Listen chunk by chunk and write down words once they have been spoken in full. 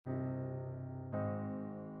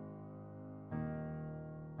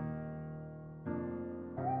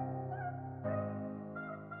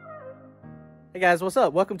Hey guys, what's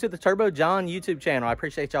up? Welcome to the Turbo John YouTube channel. I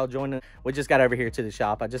appreciate y'all joining. We just got over here to the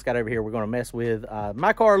shop. I just got over here. We're going to mess with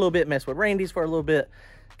my car a little bit, mess with Randy's for a little bit.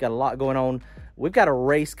 Got a lot going on. We've got a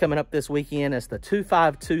race coming up this weekend. It's the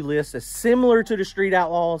 252 list. It's similar to the Street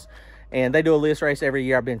Outlaws, and they do a list race every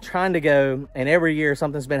year. I've been trying to go, and every year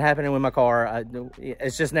something's been happening with my car.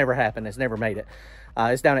 It's just never happened. It's never made it.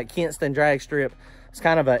 It's down at Kinston Dragstrip. It's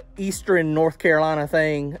kind of a Eastern North Carolina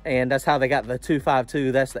thing, and that's how they got the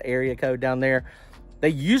 252. That's the area code down there. They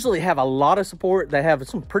usually have a lot of support. They have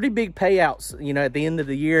some pretty big payouts, you know, at the end of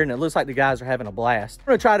the year, and it looks like the guys are having a blast. I'm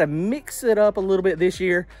gonna try to mix it up a little bit this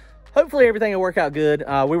year. Hopefully everything will work out good.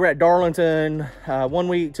 We were at Darlington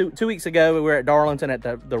two weeks ago. We were at Darlington at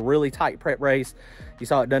the really tight prep race. You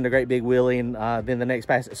saw it done the great big wheelie, and then the next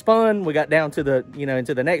pass it spun. We got down to the,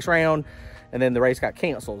 into the next round, and then the race got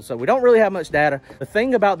canceled. So we don't really have much data. The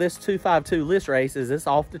thing about this 252 list race is it's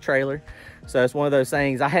off the trailer. So it's one of those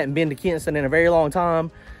things. I hadn't been to Kinston in a very long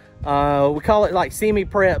time. We call it like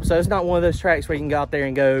semi-prep. So it's not one of those tracks where you can go out there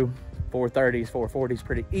and go 430s, 440s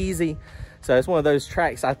pretty easy. So it's one of those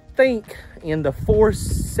tracks, I think in the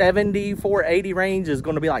 470, 480 range is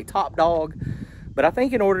going to be like top dog. But I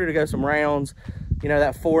think in order to go some rounds, you know,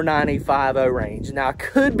 that 490, 50 range. Now I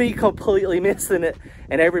could be completely missing it,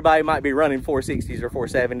 and everybody might be running 460s or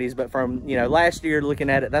 470s, but from, last year looking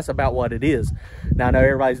at it, that's about what it is. Now I know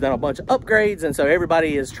everybody's done a bunch of upgrades, and so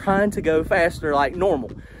everybody is trying to go faster like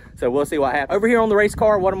normal. So we'll see what happens. Over here on the race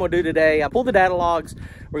car, what I'm gonna do today, I pulled the data logs.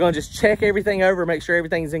 We're gonna just check everything over, make sure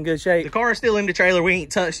everything's in good shape. The car is still in the trailer, we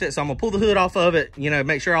ain't touched it, so I'm gonna pull the hood off of it,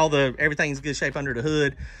 make sure everything's in good shape under the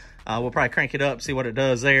hood. We'll probably crank it up, see what it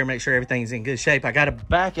does there, make sure everything's in good shape. I got to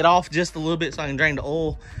back it off just a little bit so I can drain the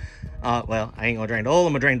oil. Well, I ain't gonna drain the oil,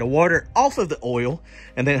 I'm gonna drain the water off of the oil.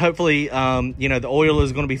 And then hopefully, the oil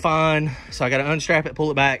is gonna be fine. So I got to unstrap it,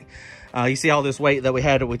 pull it back. You see all this weight that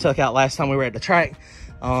we took out last time we were at the track.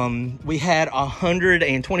 We had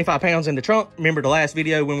 125 pounds in the trunk. Remember the last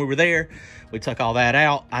video when we were there, we took all that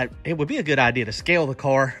out. It would be a good idea to scale the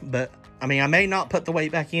car, but I may not put the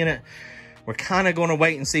weight back in it. We're kind of going to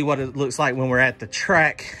wait and see what it looks like when we're at the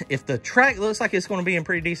track. If the track looks like it's going to be in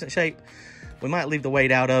pretty decent shape, we might leave the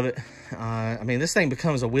weight out of it. This thing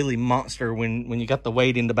becomes a wheelie monster when you got the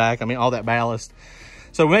weight in the back. All that ballast.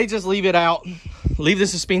 So we may just leave it out, leave the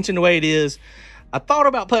suspension the way it is. I thought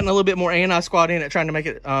about putting a little bit more anti-squat in it, trying to make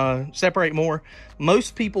it separate more.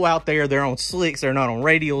 Most people out there, they're on slicks, they're not on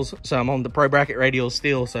radials. So I'm on the Pro Bracket Radials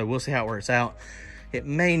still, so we'll see how it works out. It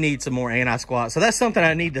may need some more anti-squat. So that's something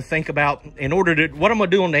I need to think about in order to, what I'm gonna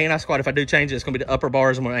do on the anti-squat, if I do change it, it's gonna be the upper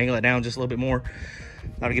bars. I'm gonna angle it down just a little bit more.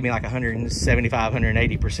 That'll give me like 175,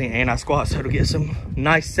 180% anti-squat. So it'll get some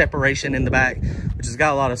nice separation in the back, which has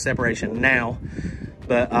got a lot of separation now.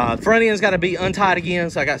 But front end's gotta be untied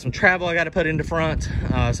again. So I got some travel I gotta put in the front.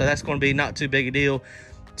 So that's gonna be not too big a deal.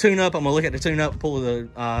 Tune up, I'm gonna look at the tune up,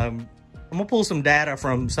 I'm gonna pull some data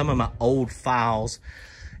from some of my old files.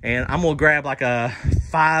 And I'm gonna grab like a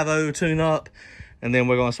 5.0 tune-up, and then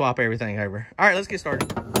we're gonna swap everything over. All right, let's get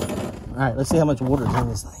started. All right, let's see how much water's in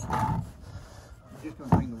this thing. You're just gonna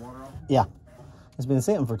drain the water off? Yeah, it's been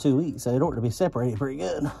sitting for 2 weeks, so it ought to be separated pretty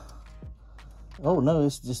good. Oh no,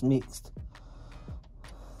 it's just mixed.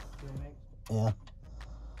 Yeah.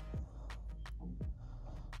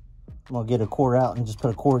 I'm gonna get a quart out and just put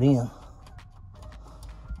a quart in.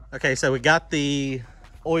 Okay, so we got the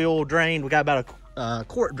oil drained. We got about a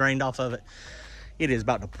quart drained off of it. It is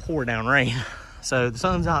about to pour down rain. So the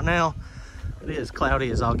sun's out now. It is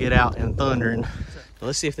cloudy as I'll get out and thundering. So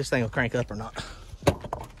let's see if this thing will crank up or not.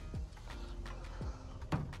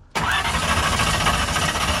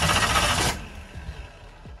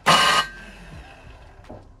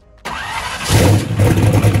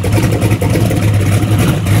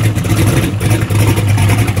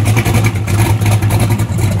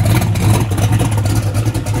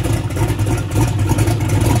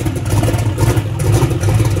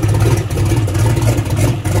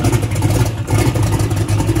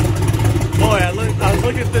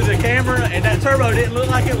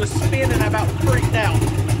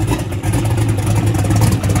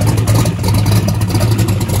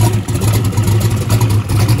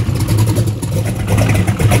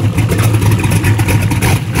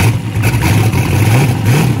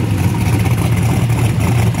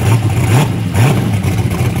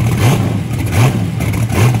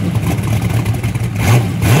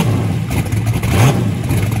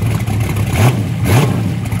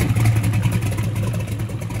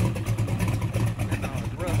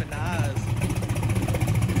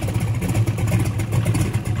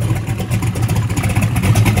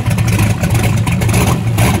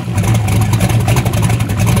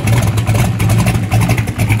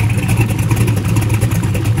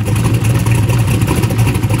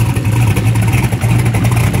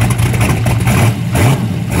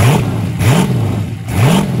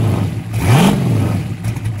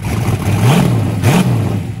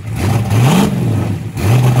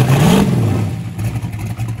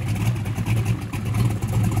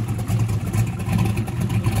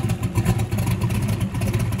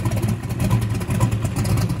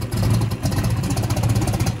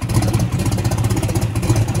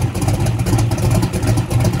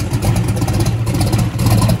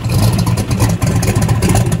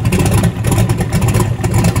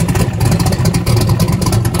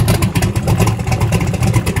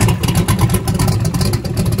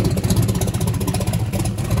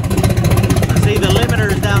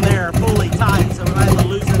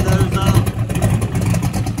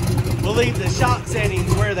 we'll leave the shock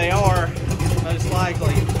settings where they are, most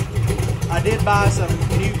likely. I did buy some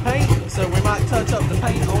new paint, so we might touch up the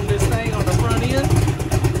paint on this thing on the front end.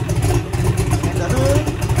 And the hood.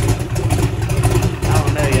 I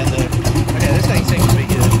don't know yet though. Okay, this thing seems to be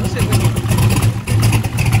good.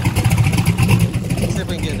 Let's see if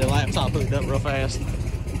we can get the laptop hooked up real fast.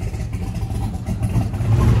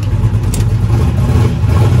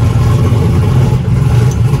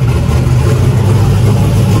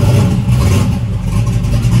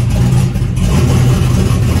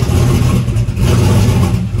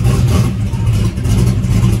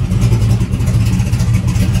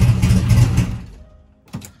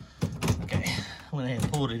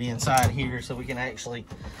 Inside here so we can actually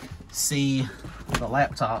see the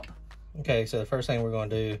laptop. Okay, so the first thing we're going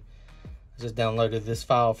to do is just downloaded this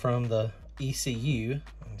file from the ECU.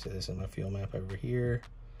 Let me see this in my fuel map over here.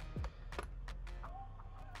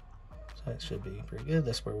 So that should be pretty good.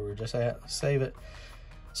 That's where we were just at. Save it.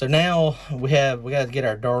 So now we got to get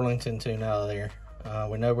our Darlington tune out of there.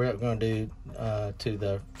 We know we're going to do to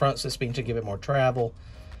the front suspension to give it more travel.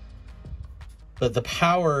 But the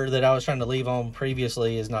power that I was trying to leave on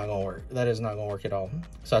previously is not going to work. That is not going to work at all.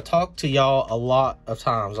 So I talked to y'all a lot of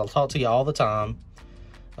times. I'll talk to you all the time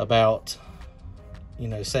about, you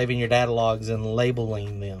know, saving your data logs and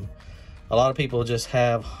labeling them. A lot of people just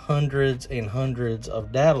have hundreds and hundreds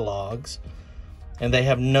of data logs, and they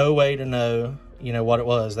have no way to know, you know, what it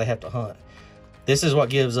was. They have to hunt. This is what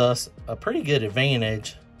gives us a pretty good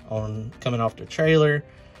advantage on coming off the trailer,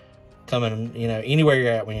 coming, you know, anywhere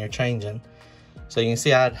you're at when you're changing. So you can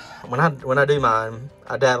see when I do mine,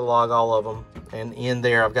 I data log all of them, and in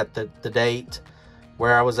there I've got the date,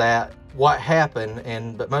 where I was at, what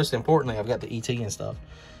happened, but most importantly I've got the ET and stuff.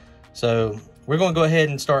 So we're going to go ahead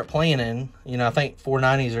and start planning. You know, I think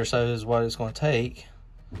 490s or so is what it's going to take.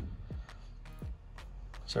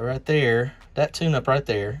 So right there, that tune-up right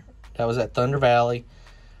there, that was at Thunder Valley,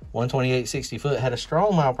 128 60 foot, had a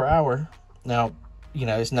strong mile per hour. Now, you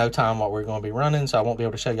know, it's no time what we're going to be running, so I won't be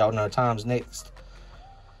able to show y'all no times next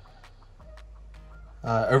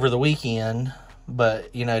over the weekend,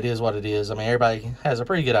 but you know, it is what it is. I mean, everybody has a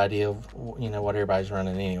pretty good idea of, you know, what everybody's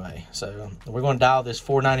running anyway. So we're going to dial this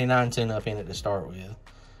 499 tune up in it to start with.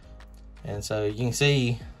 And so you can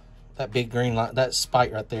see that big green light, that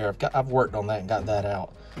spike right there. I've worked on that and got that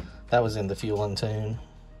out. That was in the fuel and tune.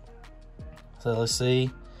 So let's see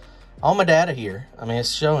all my data here. I mean, it's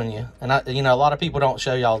showing you, and you know, a lot of people don't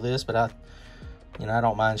show y'all this, but I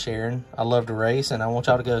don't mind sharing. I love to race, and I want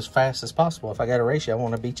y'all to go as fast as possible. If I got to race you, I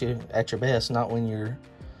want to beat you at your best, not when you're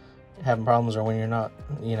having problems or when you're not,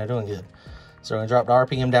 you know, doing good. So we're gonna drop the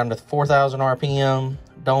RPM down to 4,000 RPM.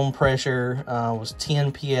 Dome pressure was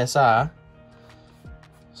 10 PSI.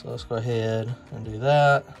 So let's go ahead and do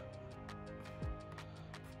that.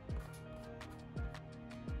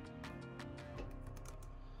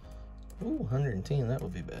 Ooh, 110, that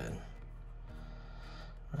would be bad.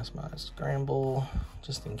 That's my scramble,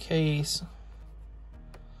 just in case.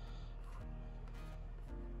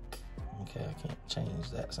 Okay, I can't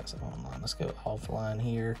change that since I'm online. Let's go offline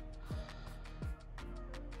here.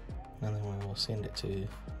 And then we will send it to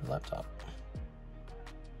the laptop.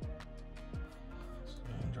 So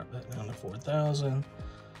drop that down to 4,000.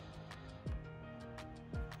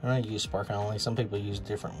 I use Spark only. Some people use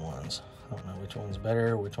different ones. I don't know which one's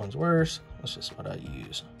better, which one's worse. That's just what I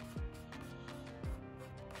use.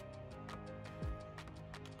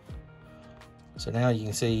 So now you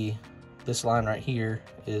can see this line right here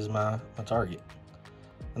is my target.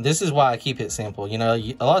 And this is why I keep it simple. You know,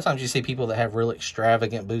 a lot of times you see people that have real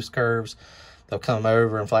extravagant boost curves. They'll come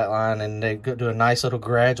over and flatline and they do a nice little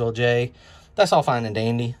gradual J. That's all fine and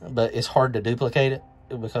dandy, but it's hard to duplicate it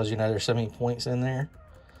because, you know, there's so many points in there.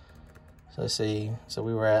 So let's see. So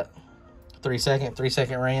we were at 3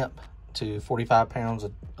 second ramp to 45 pounds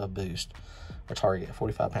of boost, or target,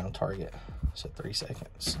 45 pound target. So 3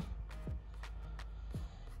 seconds.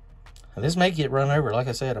 And this may get run over, like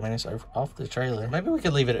I said. I mean, it's off the trailer. Maybe we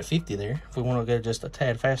could leave it at 50 there if we want to go just a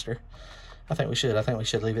tad faster. I think we should. I think we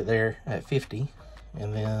should leave it there at 50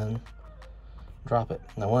 and then drop it.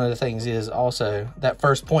 Now, one of the things is also that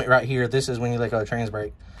first point right here, this is when you let go of the trans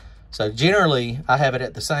brake. So generally, I have it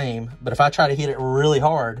at the same, but if I try to hit it really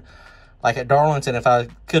hard, like at Darlington, if we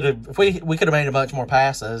could have made a bunch more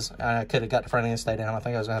passes, I could have got the front end stay down. I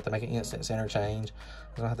think I was gonna have to make an instant center change.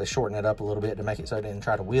 I was gonna have to shorten it up a little bit to make it so it didn't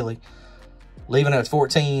try to wheelie. Leaving it at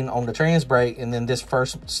 14 on the trans brake, and then this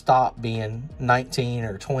first stop being 19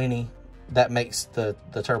 or 20, that makes the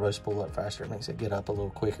turbo spool up faster. It makes it get up a little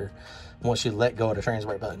quicker once you let go of the trans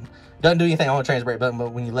brake button. Doesn't do anything on the trans brake button,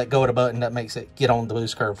 but when you let go of the button, that makes it get on the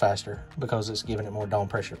boost curve faster because it's giving it more dome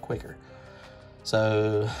pressure quicker.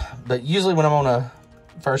 So, but usually when I'm on a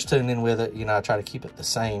first tuning with it, you know, I try to keep it the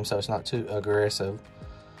same so it's not too aggressive.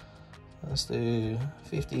 Let's do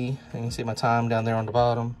 50. You can see my time down there on the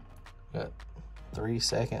bottom. Got 3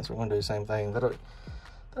 seconds. We're going to do the same thing. That'll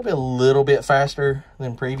be a little bit faster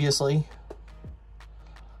than previously.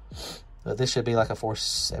 But this should be like a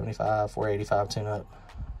 475, 485 tune-up.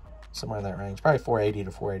 Somewhere in that range. Probably 480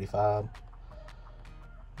 to 485.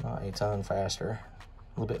 Not a ton faster.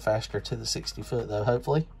 A little bit faster to the 60 foot though,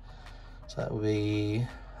 hopefully. So that would be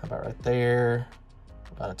about right there.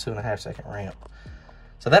 About a 2.5 second ramp.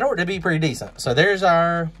 So that ought to be pretty decent. So there's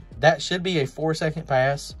that should be a 4 second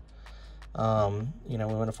pass. You know,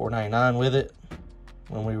 we went to 499 with it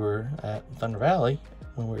when we were at Thunder Valley,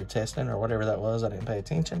 when we were testing or whatever that was. I didn't pay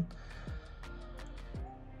attention.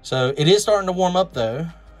 So it is starting to warm up though.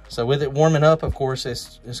 So with it warming up, of course,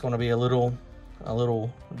 it's going to be a little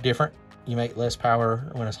different. You make less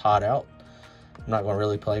power when it's hot out. I'm not going to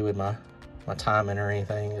really play with my timing or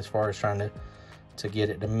anything as far as trying to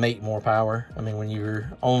get it to make more power. I mean, when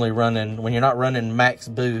you're not running max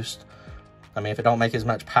boost, I mean, if it don't make as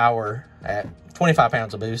much power at 25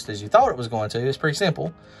 pounds of boost as you thought it was going to, it's pretty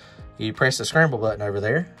simple. You press the scramble button over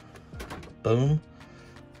there, boom,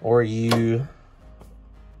 or you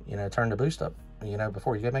know, turn the boost up, you know,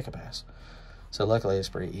 before you go make a pass. So luckily it's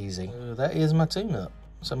pretty easy. So that is my tune-up.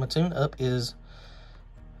 So my tune-up is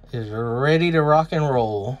ready to rock and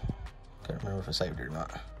roll. Can't remember if I saved it or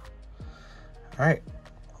not. All right.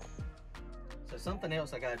 So something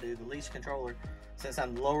else I got to do, the leash controller, since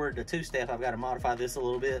I'm lowered to 2-step, I've got to modify this a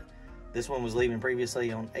little bit. This one was leaving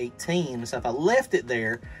previously on 18, so if I left it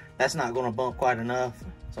there, that's not going to bump quite enough.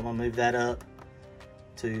 So I'm going to move that up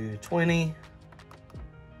to 20,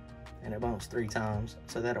 and it bumps 3 times.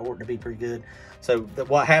 So that ought to be pretty good. So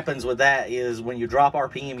what happens with that is when you drop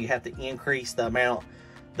RPM, you have to increase the amount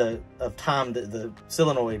of time that the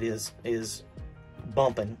solenoid is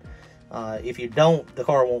bumping. If you don't, the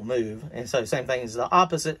car won't move. And so same thing is the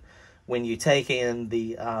opposite. When you take in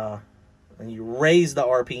when you raise the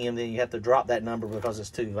RPM, then you have to drop that number because it's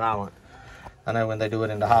too violent. I know when they do it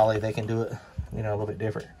in the Holly, they can do it, you know, a little bit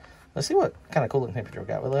different. Let's see what kind of coolant temperature we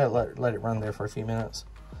got. We'll let it run there for a few minutes.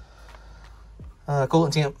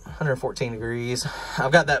 Coolant temp, 114 degrees.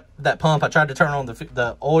 I've got that pump. I tried to turn on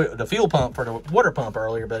the fuel pump for the water pump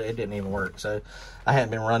earlier, but it didn't even work. So I hadn't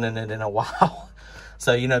been running it in a while.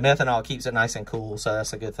 So, you know, methanol keeps it nice and cool, so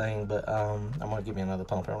that's a good thing. But I'm going to give me another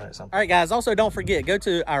pump on it at some point. All right, guys. Also, don't forget, go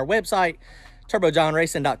to our website,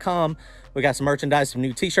 turbojohnracing.com. We got some merchandise, some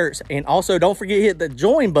new t-shirts. And also, don't forget to hit the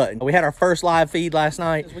join button. We had our first live feed last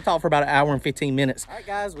night. We talked for about 1 hour and 15 minutes. All right,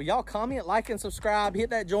 guys. Well, y'all comment, like, and subscribe. Hit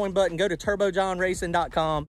that join button. Go to turbojohnracing.com.